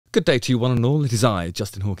Good day to you one and all, it is I,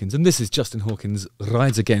 Justin Hawkins, and this is Justin Hawkins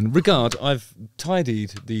Rides Again. Regard, I've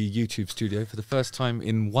tidied the YouTube studio for the first time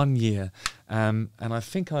in 1 year, and I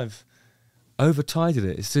think I've over-tidied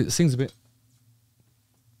it. It seems a bit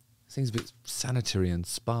sanitary and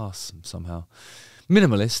sparse somehow.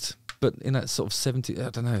 Minimalist, but in that sort of 70, I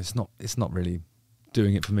don't know, it's not really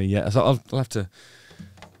doing it for me yet. So I'll have to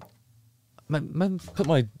maybe put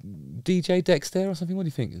my DJ decks there or something. What do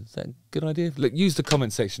you think? Is that a good idea? Look, use the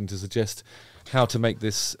comment section to suggest how to make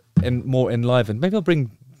this more enlivened. Maybe I'll bring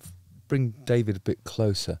David a bit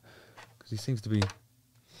closer, because he seems to be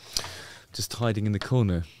just hiding in the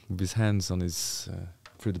corner with his hands on his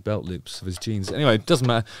through the belt loops of his jeans. Anyway, it doesn't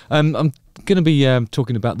matter. I'm going to be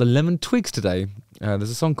talking about the Lemon Twigs today. There's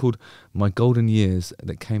a song called My Golden Years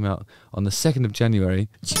that came out on the 2nd of January.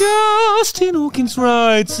 Justin Hawkins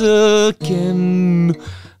rides again.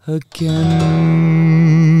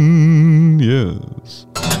 Yes.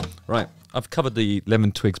 Right, I've covered the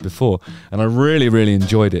Lemon Twigs before, and I really, really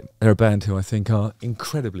enjoyed it. They're a band who I think are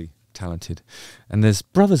incredibly talented. And there's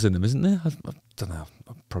brothers in them, isn't there? I don't know.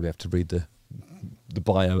 I'll probably have to read the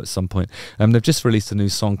bio at some point. They've just released a new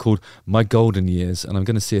song called My Golden Years, and I'm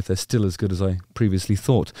going to see if they're still as good as I previously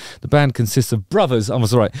thought. The band consists of brothers, I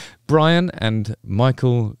was right, Brian and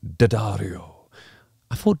Michael Daddario.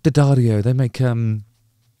 I thought Daddario, they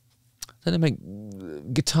make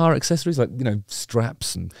guitar accessories, like, you know,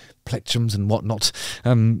 straps and plectrums and whatnot.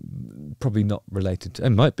 Probably not related to,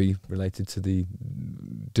 it might be related to the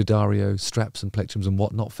Daddario straps and plectrums and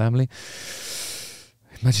whatnot family.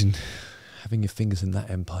 Imagine having your fingers in that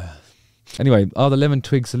empire. Anyway, are the Lemon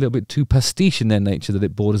Twigs a little bit too pastiche in their nature that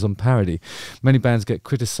it borders on parody? Many bands get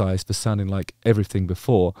criticised for sounding like everything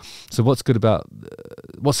before. So what's so good about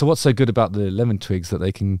the Lemon Twigs that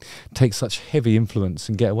they can take such heavy influence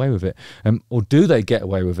and get away with it? Or do they get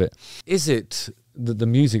away with it? Is it that the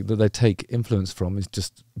music that they take influence from is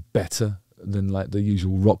just better than like the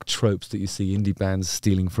usual rock tropes that you see indie bands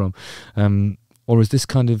stealing from? Or is this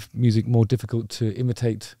kind of music more difficult to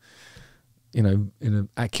imitate, you know, in an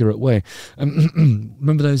accurate way?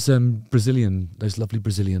 Remember those those lovely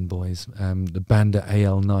Brazilian boys, the Banda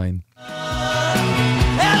AL9.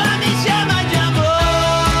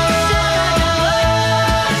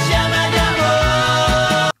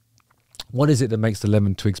 What is it that makes the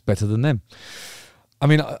Lemon Twigs better than them? I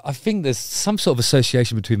mean, I think there's some sort of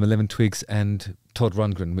association between the Lemon Twigs and Todd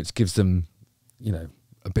Rundgren, which gives them, you know,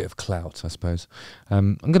 a bit of clout, I suppose.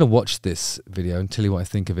 I'm going to watch this video and tell you what I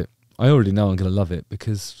think of it. I already know I'm going to love it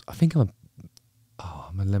because I think I'm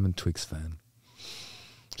a Lemon Twigs fan.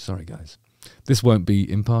 Sorry, guys. This won't be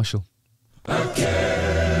impartial. Again.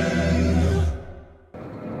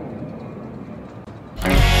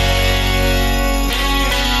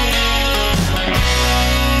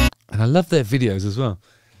 And I love their videos as well.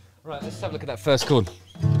 Right, let's have a look at that first chord.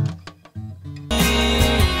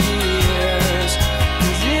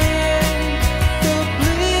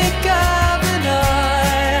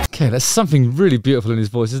 Okay, there's something really beautiful in his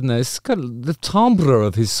voice, isn't there? It's got the timbre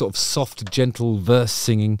of his sort of soft, gentle verse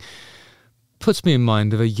singing. Puts me in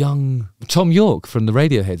mind of a young Tom York from the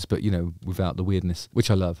Radioheads, but, you know, without the weirdness,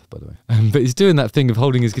 which I love, by the way. But he's doing that thing of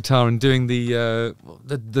holding his guitar and doing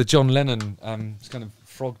the John Lennon it's kind of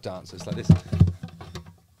frog dance. It's like this.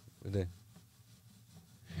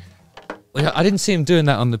 Well, I didn't see him doing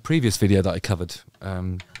that on the previous video that I covered.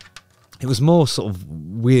 It was more sort of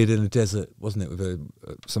weird in the desert, wasn't it, with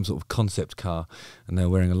some sort of concept car, and they were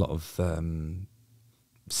wearing a lot of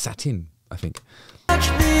satin, I think. I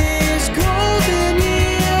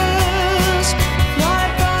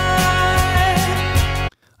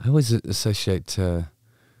always associate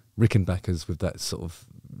Rickenbackers with that sort of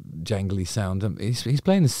jangly sound. He's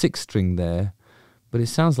playing a 6-string there, but it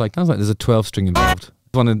sounds like there's a 12-string involved.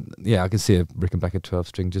 Yeah, I can see a Rickenbacker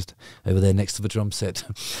 12-string just over there next to the drum set.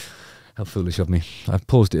 How foolish of me. I've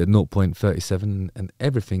paused it at 0.37 and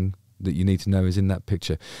everything that you need to know is in that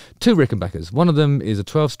picture. 2 Rickenbackers. One of them is a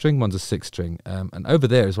 12-string, one's a 6-string. And over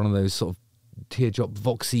there is one of those sort of teardrop,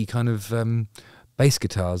 voxy kind of bass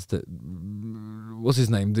guitars that, what's his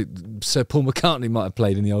name? That Sir Paul McCartney might have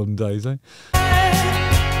played in the olden days, eh?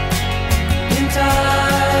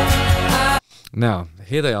 Now,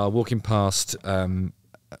 here they are walking past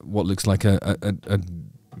what looks like a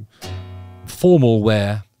formal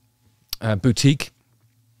wear boutique.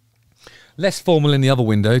 Less formal in the other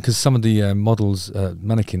window because some of the models,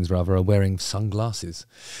 mannequins rather, are wearing sunglasses.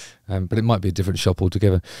 But it might be a different shop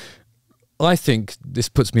altogether. I think this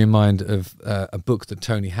puts me in mind of a book that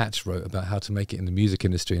Tony Hatch wrote about how to make it in the music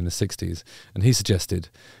industry in the 60s. And he suggested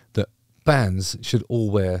that bands should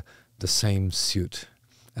all wear the same suit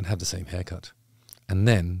and have the same haircut. and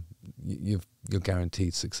then you're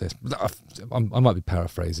guaranteed success. I might be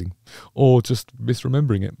paraphrasing or just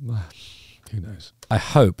misremembering it. Who knows? I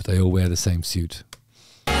hope they all wear the same suit.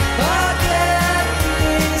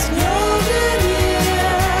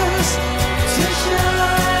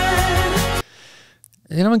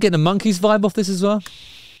 You know, I'm getting a Monkeys vibe off this as well.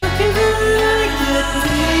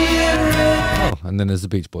 Oh, and then there's the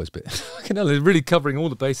Beach Boys bit. They're really covering all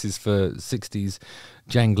the bases for 60s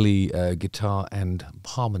jangly guitar and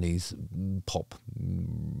harmonies pop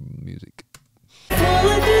music.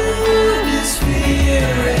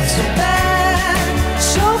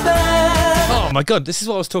 Oh my god, this is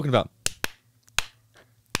what I was talking about.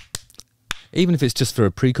 Even if it's just for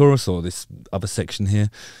a pre-chorus or this other section here,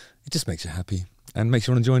 it just makes you happy and makes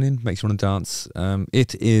you want to join in, makes you want to dance.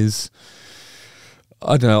 It is,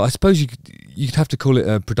 I don't know, I suppose you'd have to call it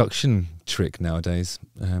a production trick nowadays,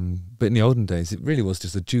 but in the olden days it really was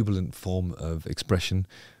just a jubilant form of expression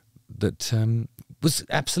that was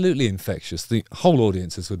absolutely infectious. The whole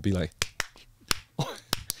audiences would be like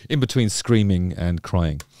in between screaming and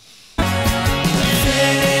crying.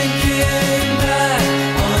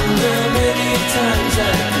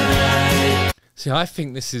 See, I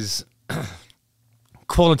think this is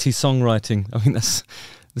quality songwriting. I mean, there's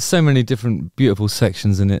so many different beautiful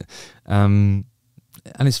sections in it, and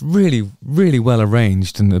it's really, really well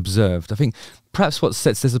arranged and observed. I think perhaps what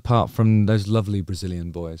sets this apart from those lovely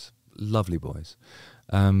Brazilian boys, lovely boys,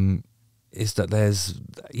 is that there's,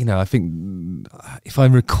 you know, I think if I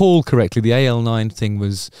recall correctly, the AL9 thing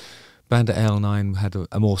was, band at AL9 had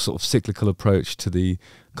a more sort of cyclical approach to the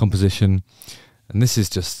composition, and this is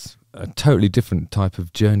just a totally different type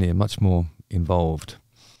of journey and much more involved.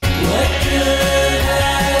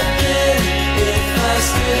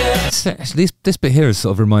 Actually, this bit here has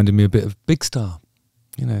sort of reminded me a bit of Big Star.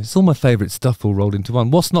 You know, it's all my favourite stuff all rolled into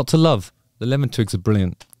one. What's not to love? The Lemon Twigs are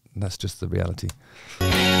brilliant. That's just the reality.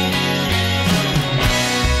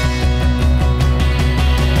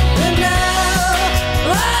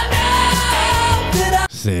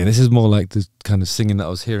 See, this is more like the kind of singing that I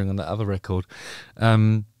was hearing on that other record.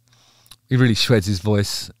 He really shreds his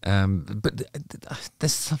voice, but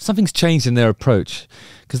there's something's changed in their approach,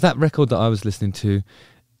 because that record that I was listening to,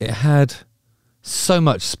 it had so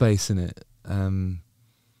much space in it. It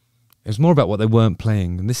was more about what they weren't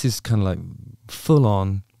playing, and this is kind of like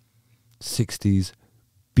full-on 60s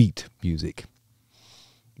beat music,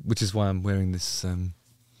 which is why I'm wearing this.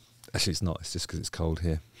 Actually, it's not. It's just because it's cold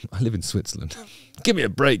here. I live in Switzerland. Give me a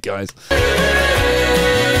break, guys.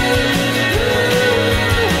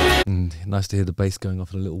 And nice to hear the bass going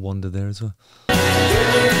off on a little wander there as well.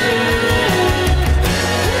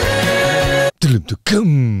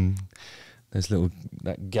 There's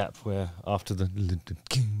that gap where after the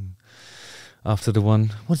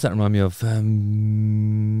one, what does that remind me of? Tell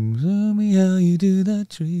me how you do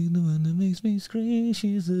that trick, the one that makes me scream.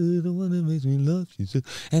 She's the one that makes me laugh.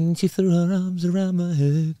 And she threw her arms around my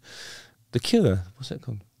head. The Cure, what's that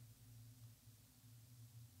called?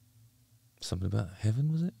 Something about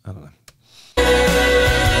heaven, was it? I don't know.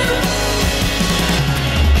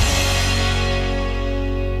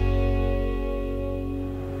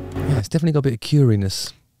 Yeah, it's definitely got a bit of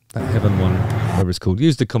curiness. That heaven one, whatever it's called.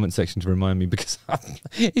 Use the comment section to remind me, because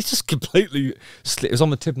it's just completely slipped. It was on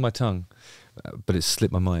the tip of my tongue, but it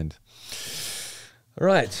slipped my mind.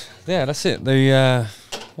 Right, yeah, that's it.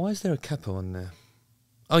 Why is there a capo on there?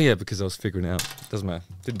 Oh yeah, because I was figuring it out. Doesn't matter.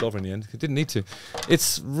 Didn't bother in the end. Didn't need to.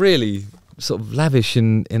 It's really sort of lavish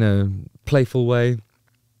in a playful way.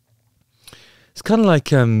 It's kind of like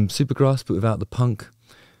Supergrass, but without the punk.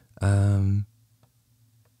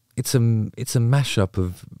 It's a mashup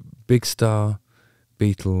of Big Star,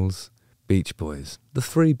 Beatles, Beach Boys. The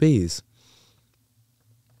three Bs.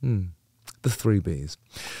 The three Bs.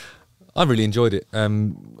 I really enjoyed it.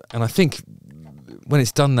 And I think when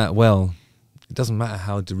it's done that well, it doesn't matter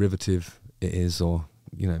how derivative it is, or,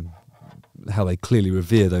 you know, how they clearly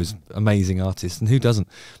revere those amazing artists, and who doesn't?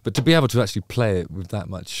 But to be able to actually play it with that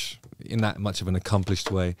much, in that much of an accomplished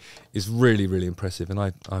way, is really, really impressive, and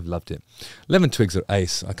I've loved it. Lemon Twigs are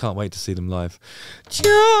ace. I can't wait to see them live.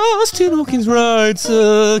 Justin Hawkins rides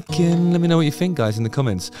again. Let me know what you think, guys, in the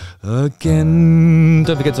comments. Again.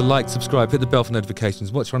 Don't forget to like, subscribe, hit the bell for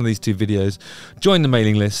notifications, watch one of these two videos, join the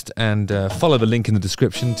mailing list, and follow the link in the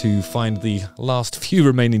description to find the last few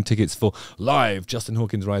remaining tickets for live Justin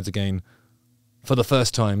Hawkins Rides Again. For the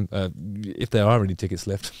first time, if there are any tickets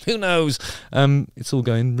left, who knows? It's all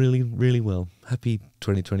going really, really well. Happy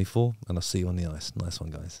 2024, and I'll see you on the ice. Nice one,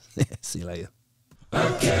 guys. See you later.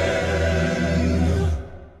 Okay.